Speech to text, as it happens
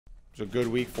a good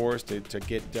week for us to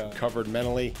get covered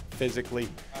mentally, physically.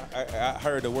 I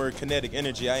heard the word kinetic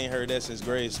energy. I ain't heard that since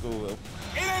grade school. It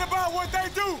ain't about what they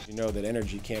do. You know that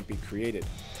energy can't be created.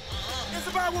 It's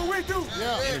about what we do.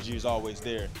 Yeah. Energy is always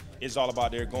there. It's all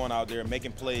about going out there,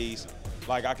 making plays.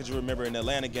 Like I could just remember in the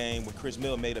Atlanta game when Chris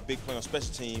Mill made a big play on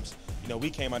special teams. You know, we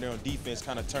came out there on defense,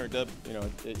 kind of turned up. You know,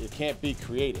 it can't be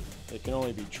created. It can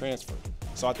only be transferred.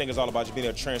 So I think it's all about just being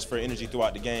able to transfer energy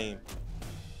throughout the game.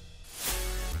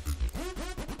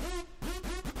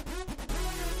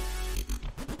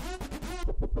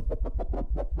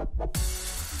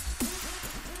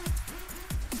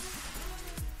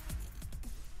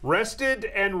 Rested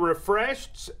and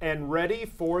refreshed and ready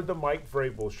for the Mike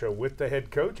Vrabel Show with the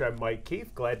head coach. I'm Mike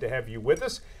Keith. Glad to have you with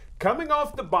us. Coming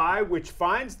off the bye, which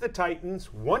finds the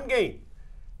Titans one game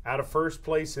out of first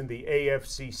place in the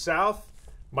AFC South.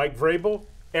 Mike Vrabel,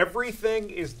 everything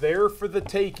is there for the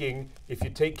taking if you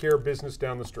take care of business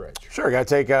down the stretch. Sure, got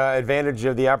to take advantage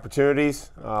of the opportunities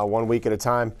 1 week at a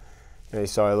time. You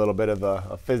saw a little bit of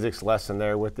a physics lesson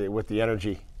there with the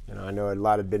energy. You know, I know a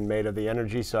lot had been made of the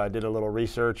energy, so I did a little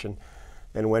research and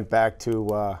went back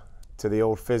to the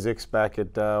old physics back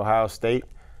at Ohio State.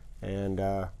 And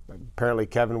apparently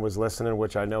Kevin was listening,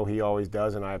 which I know he always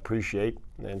does, and I appreciate.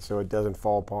 And so it doesn't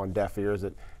fall upon deaf ears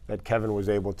that Kevin was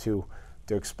able to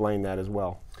explain that as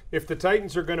well. If the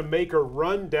Titans are going to make a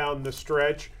run down the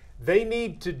stretch, they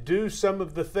need to do some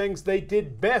of the things they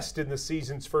did best in the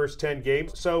season's first 10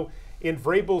 games. So in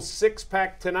Vrabel's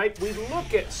six-pack tonight, we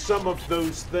look at some of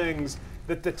those things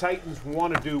that the Titans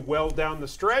want to do well down the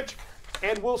stretch.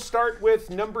 And we'll start with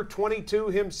number 22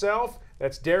 himself.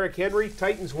 That's Derrick Henry.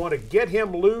 Titans want to get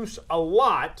him loose a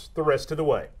lot the rest of the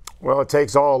way. Well, it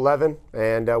takes all 11,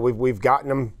 and we've gotten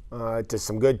them to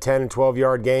some good 10 and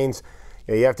 12-yard gains.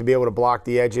 You have to be able to block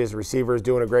the edges. Receivers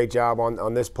doing a great job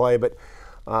on this play, but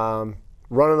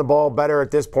running the ball better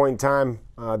at this point in time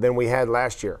than we had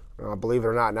last year, believe it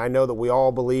or not. And I know that we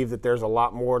all believe that there's a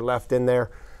lot more left in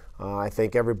there. I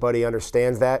think everybody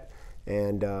understands that.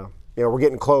 And, we're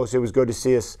getting close. It was good to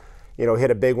see us,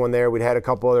 hit a big one there. We'd had a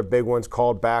couple other big ones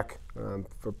called back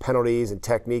for penalties and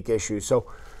technique issues. So,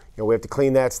 we have to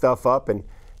clean that stuff up and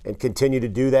continue to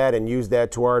do that and use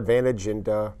that to our advantage and,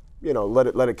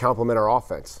 let it complement our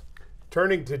offense.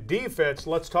 Turning to defense,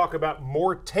 let's talk about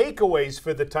more takeaways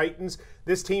for the Titans.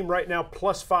 This team right now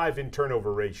 +5 in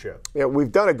turnover ratio. Yeah,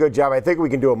 we've done a good job. I think we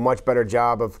can do a much better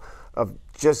job of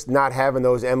just not having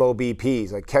those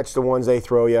MOBPs, like catch the ones they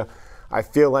throw you. I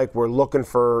feel like we're looking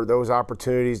for those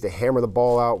opportunities to hammer the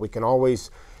ball out. We can always,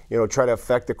 try to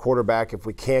affect the quarterback. If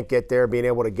we can't get there, being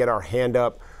able to get our hand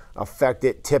up, affect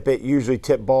it, tip it. Usually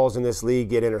tip balls in this league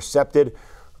get intercepted.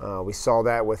 We saw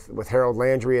that with Harold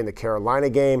Landry in the Carolina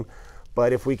game.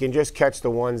 But if we can just catch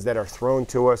the ones that are thrown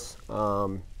to us,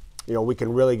 we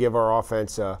can really give our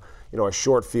offense, a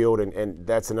short field, and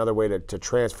that's another way to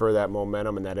transfer that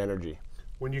momentum and that energy.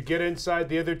 When you get inside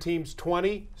the other team's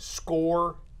 20,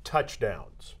 score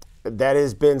touchdowns. That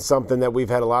has been something that we've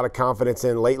had a lot of confidence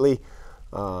in lately.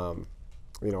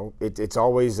 It's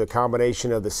always a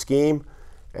combination of the scheme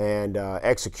and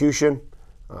execution.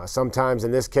 Sometimes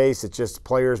in this case, it's just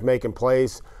players making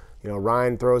plays.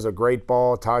 Ryan throws a great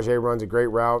ball. Tajay runs a great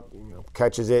route,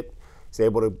 catches it. He's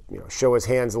able to show his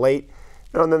hands late.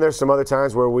 And then there's some other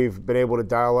times where we've been able to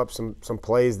dial up some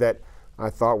plays that I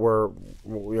thought were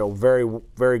very,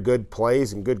 very good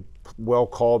plays and good,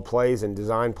 well-called plays and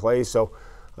designed plays. So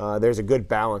there's a good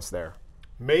balance there.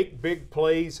 Make big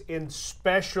plays in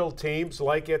special teams,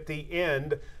 like at the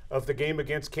end of the game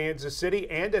against Kansas City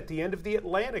and at the end of the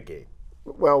Atlanta game.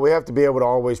 Well, we have to be able to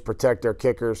always protect our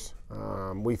kickers.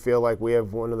 We feel like we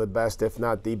have one of the best, if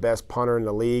not the best, punter in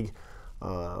the league.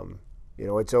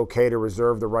 It's okay to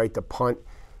reserve the right to punt.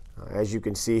 As you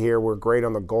can see here, we're great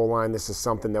on the goal line. This is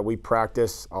something that we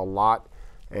practice a lot,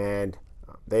 and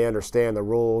they understand the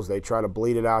rules. They try to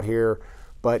bleed it out here.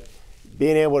 But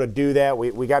being able to do that,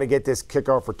 we got to get this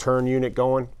kickoff return unit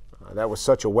going. That was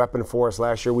such a weapon for us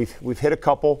last year. We've hit a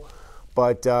couple.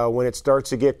 But when it starts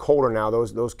to get colder now,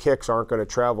 those kicks aren't going to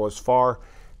travel as far,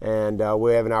 and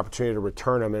we have an opportunity to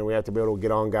return them, and we have to be able to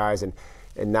get on guys and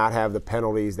not have the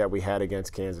penalties that we had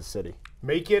against Kansas City.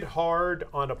 Make it hard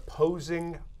on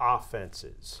opposing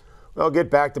offenses. Well, get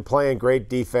back to playing great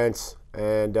defense,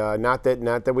 and not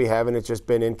that we haven't. It's just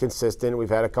been inconsistent. We've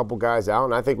had a couple guys out,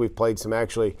 and I think we've played some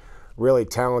actually really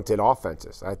talented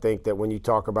offenses. I think that when you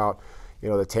talk about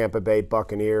the Tampa Bay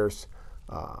Buccaneers,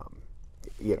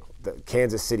 the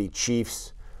Kansas City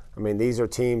Chiefs. I mean, these are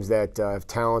teams that have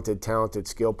talented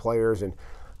skill players, and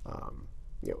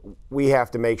we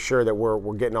have to make sure that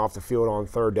we're getting off the field on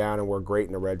third down and we're great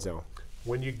in the red zone.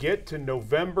 When you get to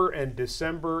November and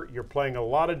December, you're playing a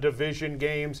lot of division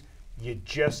games. You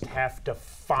just have to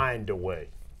find a way.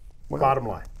 Bottom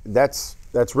line. That's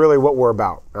really what we're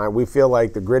about. We feel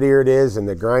like the grittier it is and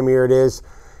the grimier it is,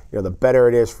 the better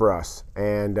it is for us.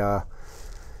 And I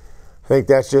think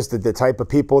that's just the type of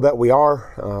people that we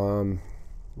are.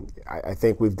 I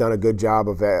think we've done a good job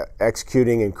of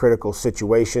executing in critical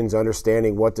situations,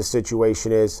 understanding what the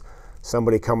situation is,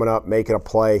 somebody coming up, making a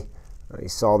play. You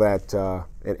saw that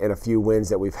in a few wins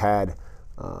that we've had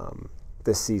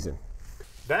this season.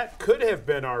 That could have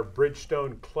been our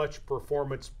Bridgestone clutch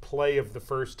performance play of the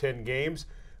first 10 games,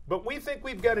 but we think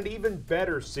we've got an even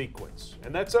better sequence.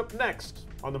 And that's up next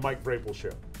on the Mike Vrabel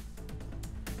Show.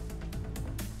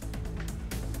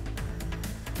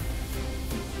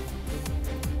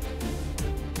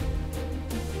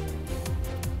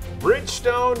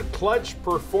 Bridgestone clutch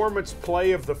performance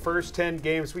play of the first 10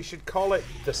 games. We should call it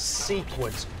the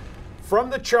sequence. From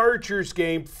the Chargers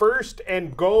game, 1st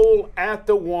and goal at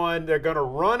the 1. They're going to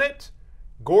run it.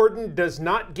 Gordon does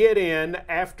not get in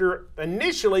after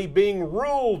initially being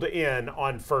ruled in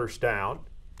on 1st down.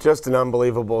 Just an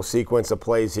unbelievable sequence of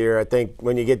plays here. I think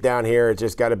when you get down here, it's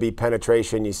just got to be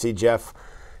penetration. You see Jeff,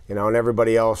 and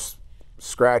everybody else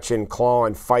scratching,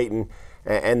 clawing, fighting.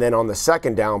 And then on the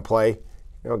 2nd down play,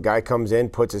 guy comes in,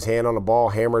 puts his hand on the ball,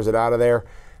 hammers it out of there.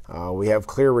 We have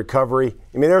clear recovery.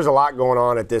 There's a lot going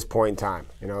on at this point in time.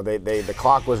 The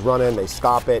clock was running, they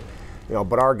stop it,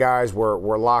 but our guys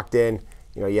were locked in.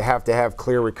 You have to have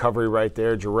clear recovery right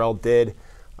there. Jarrell did,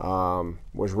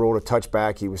 was ruled a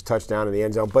touchback. He was touchdown in the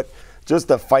end zone. But just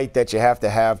the fight that you have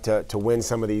to win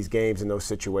some of these games in those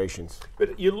situations.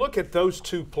 But you look at those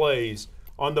two plays.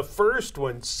 On the first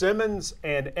one, Simmons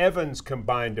and Evans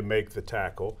combined to make the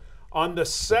tackle. On the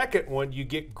second one, you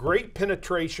get great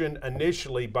penetration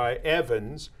initially by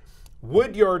Evans.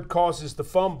 Woodyard causes the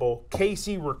fumble.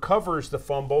 Casey recovers the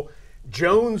fumble.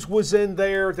 Jones was in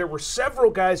there. There were several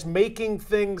guys making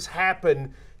things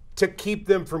happen to keep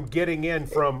them from getting in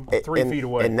from 3 feet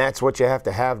away. And that's what you have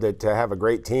to have a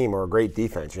great team or a great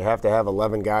defense. You have to have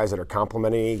 11 guys that are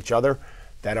complementing each other,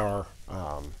 that are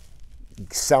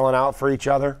selling out for each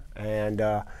other. And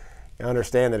you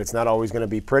understand that it's not always going to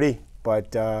be pretty,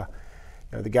 but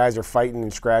the guys are fighting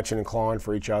and scratching and clawing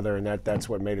for each other, and that's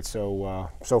what made it so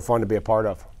fun to be a part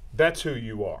of. That's who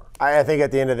you are. I think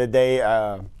at the end of the day,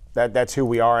 that's who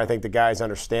we are. I think the guys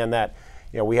understand that.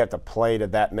 We have to play to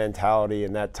that mentality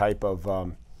and that type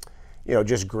of,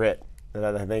 just grit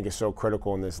that I think is so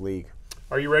critical in this league.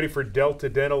 Are you ready for Delta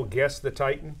Dental Guess the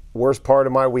Titan? Worst part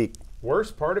of my week.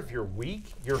 Worst part of your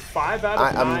week? You're 5 out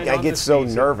of 9 I get so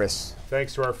nervous.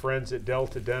 Thanks to our friends at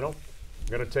Delta Dental. I'm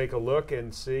going to take a look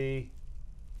and see.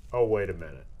 Oh, wait a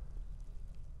minute.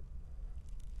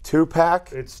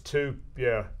 2-pack? It's 2,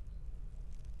 yeah.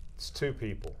 It's 2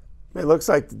 people. It looks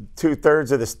like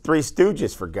 2/3 of the Three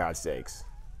Stooges, for God's sakes.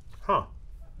 Huh.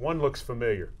 One looks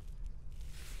familiar.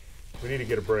 We need to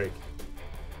get a break.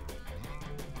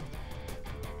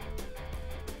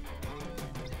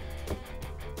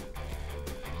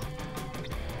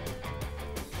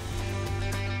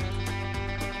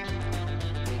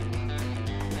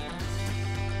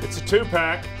 It's a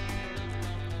 2-pack.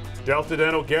 Delta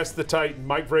Dental Guess the Titan.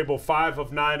 Mike Vrabel 5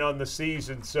 of 9 on the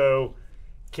season. So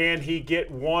can he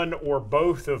get one or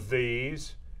both of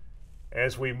these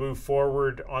as we move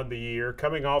forward on the year?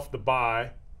 Coming off the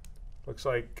bye, looks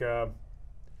like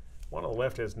one on the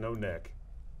left has no neck.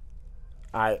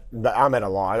 I'm at a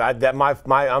loss.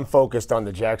 I'm focused on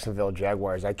the Jacksonville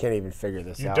Jaguars. I can't even figure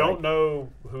this out. You don't know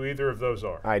who either of those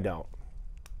are? I don't.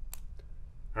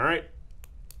 All right.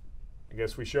 I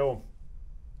guess we show them.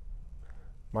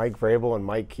 Mike Vrabel and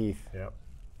Mike Keith. Yep.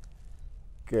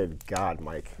 Good God,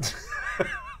 Mike.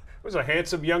 Was a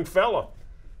handsome young fella.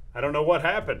 I don't know what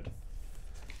happened.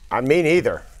 Me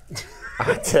neither.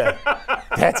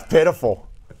 That's pitiful.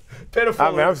 Pitiful.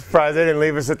 I'm surprised they didn't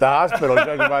leave us at the hospital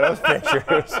judging by those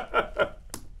pictures.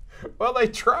 Well, they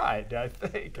tried, I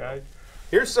think.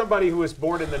 Here's somebody who was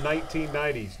born in the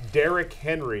 1990s, Derrick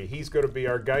Henry. He's going to be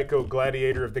our Geico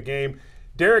Gladiator of the game.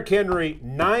 Derrick Henry,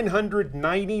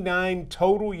 999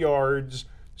 total yards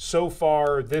so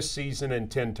far this season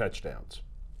and 10 touchdowns.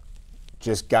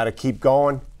 Just got to keep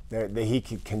going. He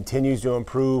continues to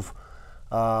improve.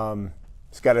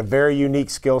 He's got a very unique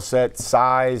skill set,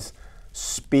 size,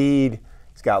 speed.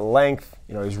 He's got length.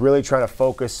 He's really trying to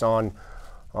focus on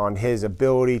his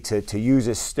ability to use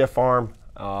his stiff arm,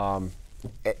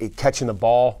 catching the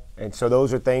ball. And so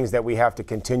those are things that we have to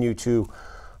continue to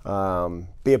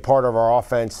be a part of our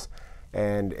offense.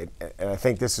 And I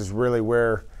think this is really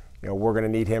where we're going to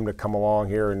need him to come along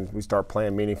here and we start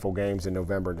playing meaningful games in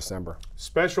November and December.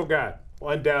 Special guy.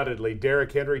 Undoubtedly,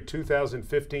 Derrick Henry,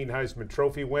 2015 Heisman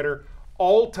Trophy winner,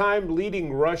 all-time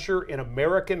leading rusher in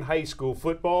American high school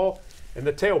football, and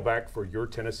the tailback for your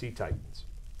Tennessee Titans.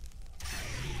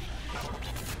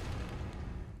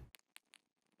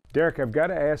 Derrick, I've got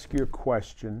to ask you a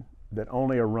question that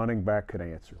only a running back could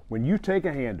answer. When you take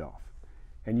a handoff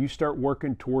and you start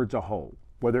working towards a hole,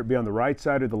 whether it be on the right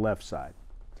side or the left side,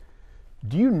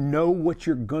 do you know what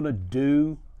you're going to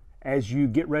do as you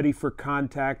get ready for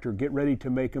contact or get ready to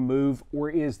make a move, or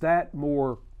is that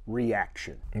more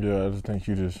reaction? Yeah, I just think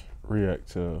you just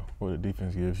react to what the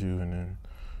defense gives you, and then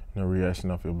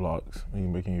reaction off your blocks. You're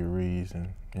making your reads, and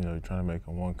you're trying to make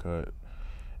a one cut,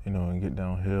 and get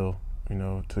downhill,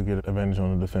 to get advantage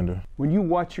on the defender. When you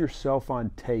watch yourself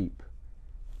on tape,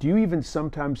 do you even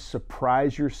sometimes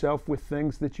surprise yourself with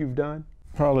things that you've done?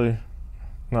 Probably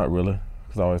not really,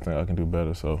 because I always think I can do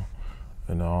better. So,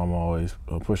 I'm always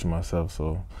pushing myself.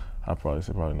 So, I'd probably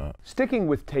say probably not. Sticking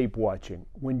with tape watching,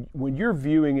 when you're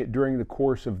viewing it during the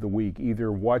course of the week,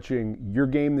 either watching your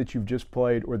game that you've just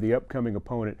played or the upcoming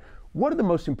opponent, what are the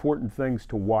most important things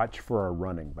to watch for a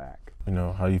running back?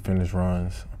 How you finish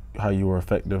runs, how you were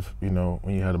effective, when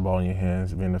you had the ball in your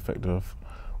hands, being effective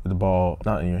with the ball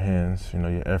not in your hands,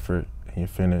 your effort and your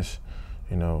finish,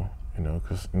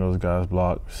 because those guys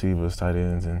block receivers, tight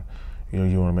ends, and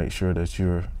you want to make sure that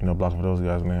you're blocking for those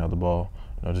guys when they have the ball.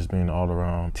 Just being an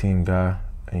all-around team guy,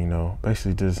 and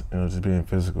basically just being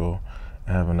physical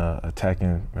and having an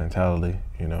attacking mentality.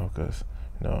 Because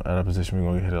at a position we're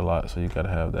gonna get hit a lot, so you got to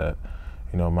have that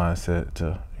mindset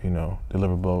to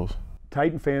deliver blows.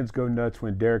 Titan fans go nuts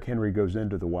when Derrick Henry goes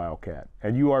into the Wildcat,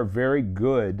 and you are very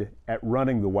good at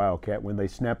running the Wildcat when they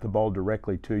snap the ball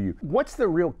directly to you. What's the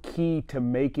real key to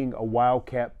making a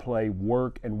Wildcat play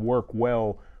work and work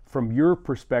well from your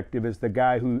perspective as the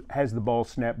guy who has the ball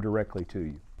snapped directly to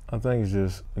you? I think it's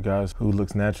just the guys who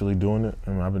looks naturally doing it.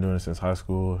 I've been doing it since high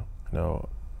school.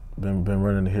 Been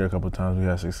running it here a couple of times. We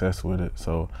had success with it.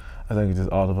 So I think it's just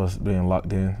all of us being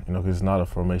locked in, because it's not a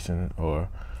formation or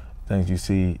things you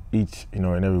see each, and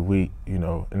every week, in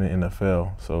the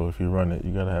NFL. So if you run it,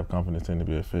 you got to have confidence in to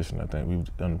be efficient. I think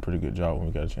we've done a pretty good job when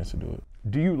we got a chance to do it.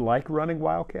 Do you like running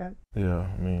Wildcat? Yeah,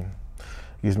 it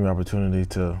gives me opportunity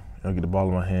to get the ball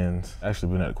in my hands, actually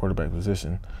being at the quarterback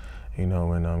position,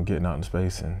 and getting out in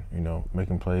space and,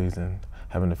 making plays and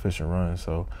having efficient runs.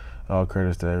 So all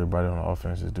credits to everybody on the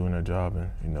offense is doing their job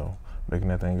and, making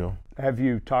that thing go. Have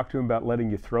you talked to him about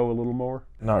letting you throw a little more?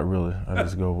 Not really. I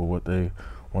just go with what they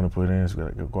want to put in, so we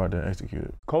got to go out there and execute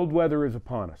it. Cold weather is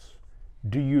upon us.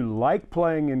 Do you like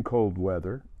playing in cold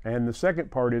weather? And the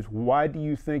second part is, why do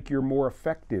you think you're more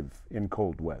effective in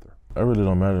cold weather? It really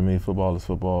don't matter to me. Football is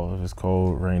football. If it's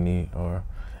cold, rainy, or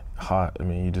hot,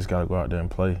 you just got to go out there and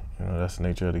play. That's the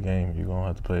nature of the game. You're going to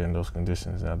have to play in those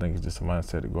conditions. And I think it's just a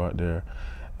mindset to go out there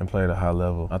and play at a high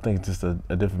level. I think it's just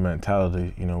a different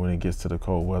mentality, when it gets to the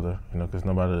cold weather, because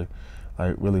nobody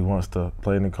really wants to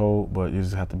play in the cold, but you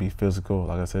just have to be physical.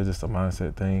 Like I said, just a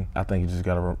mindset thing. I think you just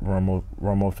got to run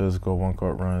more physical,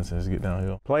 one-court runs, and just get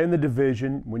downhill. Play in the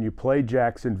division. When you play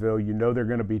Jacksonville, they're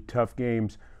going to be tough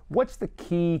games. What's the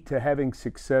key to having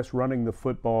success running the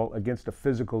football against a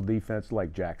physical defense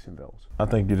like Jacksonville's? I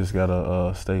think you just got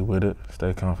to stay with it,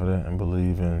 stay confident, and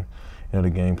believe in the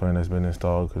game plan that's been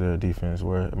installed, because they're a defense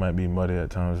where it might be muddy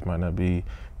at times, it might not be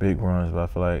big runs, but I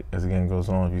feel like as the game goes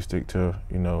on, if you stick to,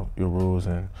 your rules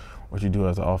and what you do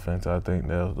as an offense, I think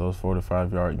those 4 to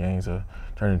 5 yard gains are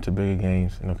turning into bigger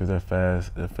games, because they're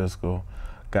fast, they're physical,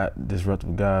 got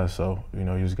disruptive guys, so, you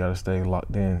just got to stay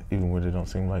locked in, even when it don't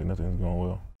seem like nothing's going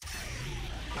well.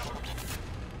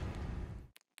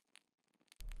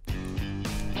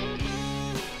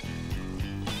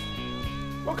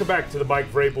 Welcome back to the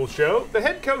Mike Vrabel Show. The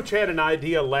head coach had an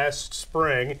idea last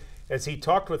spring as he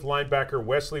talked with linebacker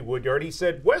Wesley Woodyard. He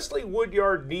said Wesley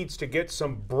Woodyard needs to get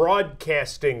some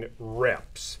broadcasting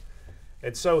reps.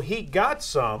 And so he got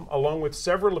some, along with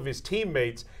several of his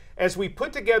teammates, as we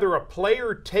put together a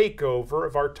player takeover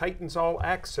of our Titans All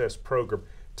Access program.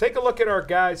 Take a look at our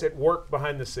guys at work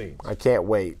behind the scenes. I can't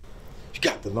wait. You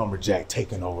got the lumberjack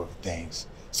taking over things.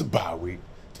 It's a bye week.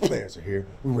 The players are here.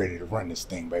 We're ready to run this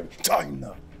thing, baby. Tighten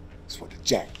up. That's what the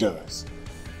Jack does.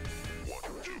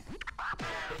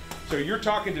 So you're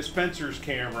talking to Spencer's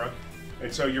camera,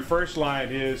 and so your first line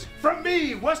is, from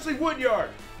me, Wesley Woodyard.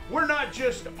 We're not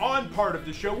just on part of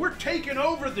the show, we're taking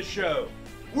over the show.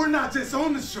 We're not just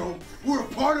on the show, we're a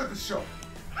part of the show.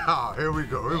 Oh, here we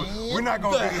go. We're not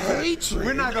going to get into it.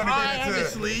 We're not going to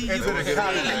get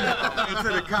into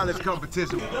the college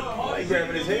competition. Why you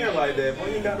grabbing his hand like that?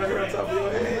 Boy, you got no hair on top of your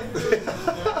head.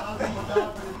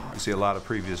 see a lot of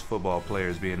previous football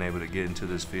players being able to get into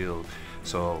this field.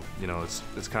 So, you know,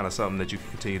 it's kind of something that you can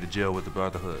continue to gel with the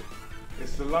brotherhood.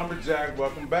 It's the Lumberjack.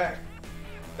 Welcome back.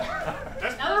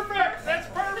 That's perfect. That's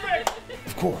perfect.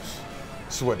 Of course.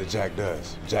 This is what the Jack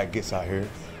does. Jack gets out here,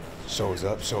 shows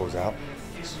up, shows out.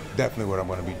 Definitely what I'm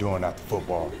going to be doing after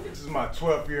football. This is my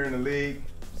 12th year in the league.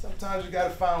 Sometimes you got to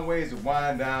find ways to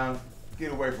wind down,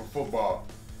 get away from football.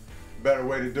 Better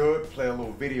way to do it, play a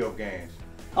little video games.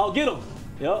 Oh, get him.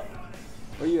 Yep.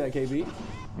 Where you at, KB?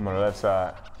 I'm on the left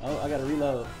side. Oh, I got to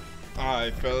reload. All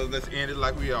right, fellas, let's end it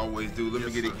like we always do. Let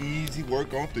me get an easy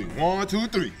work on 3. 1, 2,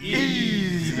 3.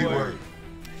 Easy work.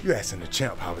 You asking the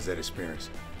champ how was that experience?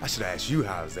 I should ask you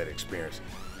how was that experience.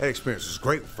 That experience was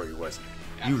great for you, wasn't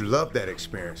it? You loved that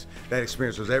experience. That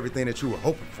experience was everything that you were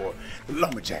hoping for. The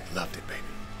Lumberjack loved it, baby.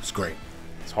 It was great.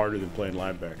 It's harder than playing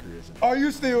linebacker, isn't it? Are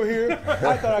you still here?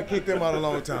 I thought I kicked them out a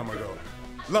long time ago.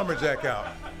 Lumberjack out.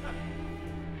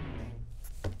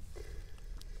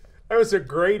 That was a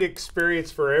great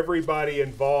experience for everybody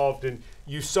involved. And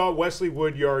you saw Wesley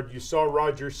Woodyard, you saw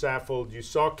Roger Saffold, you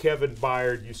saw Kevin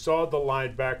Byard, you saw the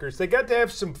linebackers. They got to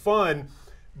have some fun,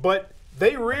 but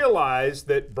they realized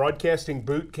that broadcasting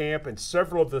boot camp and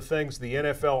several of the things the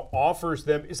NFL offers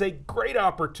them is a great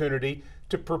opportunity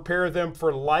to prepare them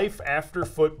for life after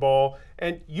football.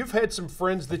 And you've had some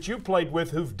friends that you played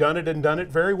with who've done it and done it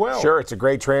very well. Sure, it's a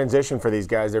great transition for these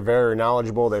guys. They're very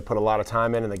knowledgeable. They put a lot of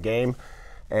time in the game.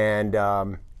 And,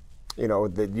 you know,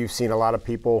 you've seen a lot of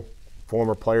people,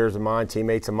 former players of mine,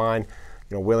 teammates of mine,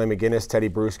 you know, Willie McGinnis, Teddy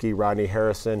Bruschi, Rodney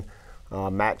Harrison,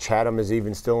 Matt Chatham is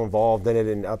even still involved in it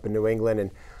and up in New England.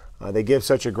 And they give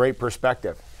such a great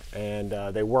perspective. And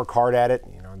they work hard at it.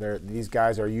 You know, these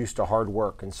guys are used to hard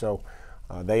work. And so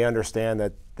they understand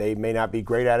that they may not be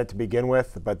great at it to begin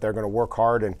with, but they're going to work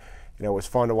hard. And, you know, it was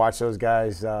fun to watch those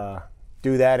guys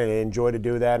do that and enjoy to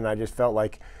do that. And I just felt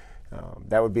like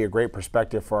that would be a great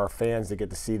perspective for our fans to get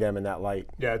to see them in that light.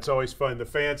 Yeah, it's always fun. The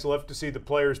fans love to see the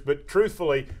players, but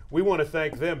truthfully, we want to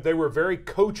thank them. They were very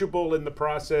coachable in the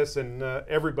process, and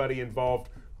everybody involved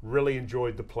really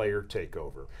enjoyed the player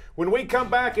takeover. When we come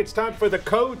back, it's time for the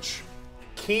Coach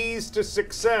Keys to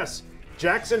Success.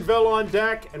 Jacksonville on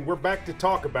deck, and we're back to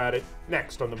talk about it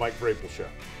next on the Mike Vrabel Show.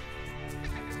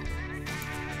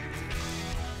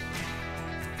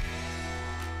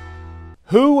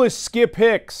 Who was Skip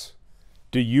Hicks?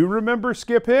 Do you remember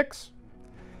Skip Hicks?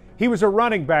 He was a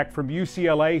running back from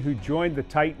UCLA who joined the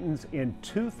Titans in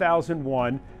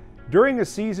 2001 during a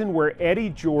season where Eddie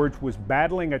George was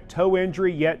battling a toe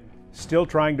injury yet still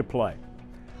trying to play.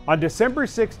 On December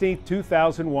 16,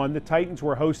 2001, the Titans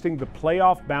were hosting the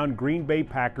playoff-bound Green Bay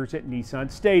Packers at Nissan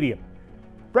Stadium.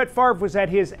 Brett Favre was at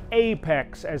his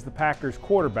apex as the Packers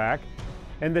quarterback,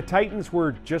 and the Titans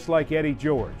were just like Eddie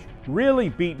George, really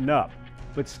beaten up,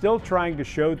 but still trying to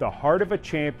show the heart of a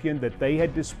champion that they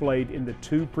had displayed in the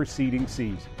 2 preceding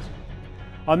seasons.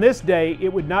 On this day,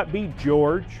 it would not be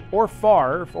George or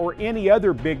Favre or any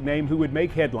other big name who would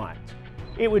make headlines.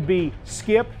 It would be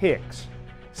Skip Hicks,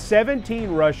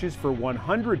 17 rushes for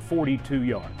 142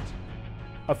 yards,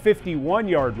 a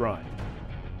 51-yard run,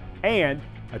 and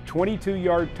a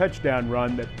 22-yard touchdown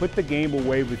run that put the game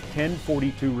away with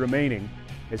 10:42 remaining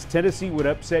as Tennessee would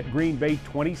upset Green Bay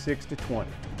 26-20.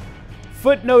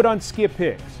 Footnote on Skip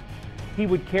Hicks: he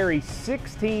would carry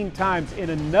 16 times in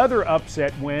another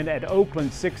upset win at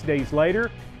Oakland 6 days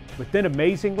later, but then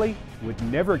amazingly would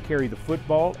never carry the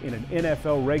football in an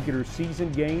NFL regular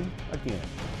season game again.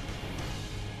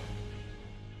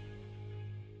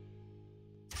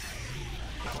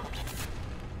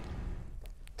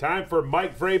 Time for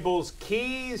Mike Vrabel's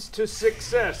Keys to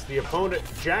Success. The opponent,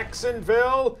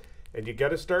 Jacksonville. And you got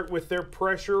to start with their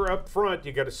pressure up front.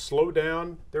 You got to slow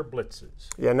down their blitzes.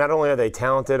 Yeah, not only are they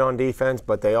talented on defense,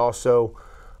 but they also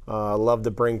love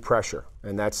to bring pressure.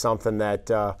 And that's something that,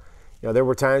 you know, there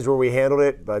were times where we handled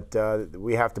it, but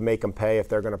we have to make them pay if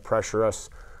they're going to pressure us.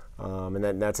 And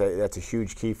that's a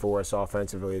huge key for us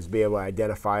offensively, is be able to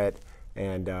identify it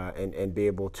and be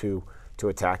able to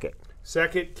attack it.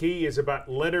 Second key is about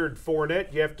Leonard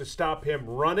Fournette. You have to stop him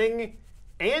running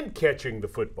and catching the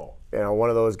football. You know,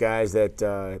 one of those guys that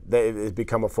has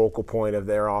become a focal point of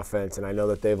their offense, and I know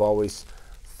that they've always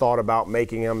thought about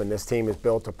making him, and this team is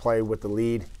built to play with the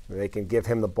lead. They can give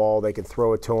him the ball, they can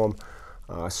throw it to him,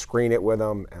 screen it with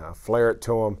him, flare it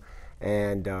to him,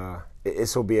 and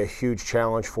this will be a huge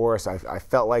challenge for us. I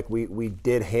felt like we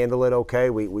did handle it okay.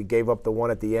 We gave up the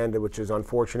one at the end, which is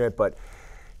unfortunate, but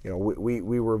you know,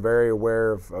 we were very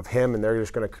aware of him, and they're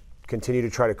just going to continue to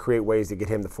try to create ways to get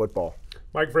him the football.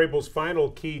 Mike Vrabel's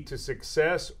final key to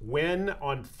success: win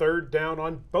on third down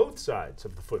on both sides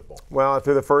of the football. Well,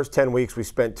 through the first 10 weeks, we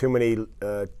spent too many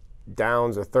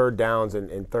downs or third downs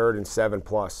in third and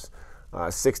 7+,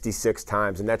 66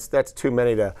 times, and that's too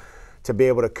many to be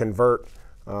able to convert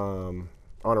on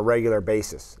a regular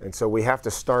basis. And so we have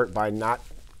to start by not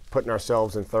putting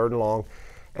ourselves in third and long,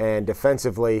 and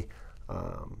defensively,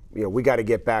 we got to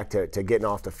get back to getting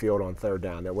off the field on third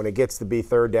down. That when it gets to be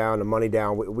third down, the money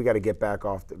down, we got to get back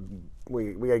off.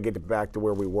 We got to get back to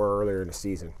where we were earlier in the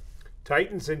season.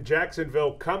 Titans in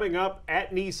Jacksonville coming up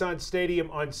at Nissan Stadium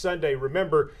on Sunday.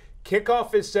 Remember,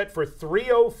 kickoff is set for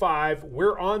 3:05.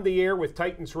 We're on the air with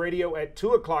Titans Radio at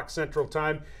 2 o'clock Central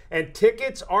Time, and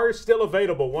tickets are still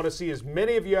available. Want to see as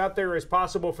many of you out there as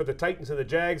possible for the Titans and the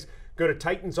Jags? Go to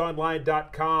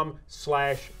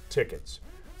titansonline.com/tickets.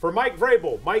 For Mike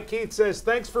Vrabel, Mike Keith says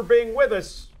thanks for being with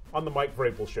us on the Mike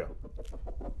Vrabel Show.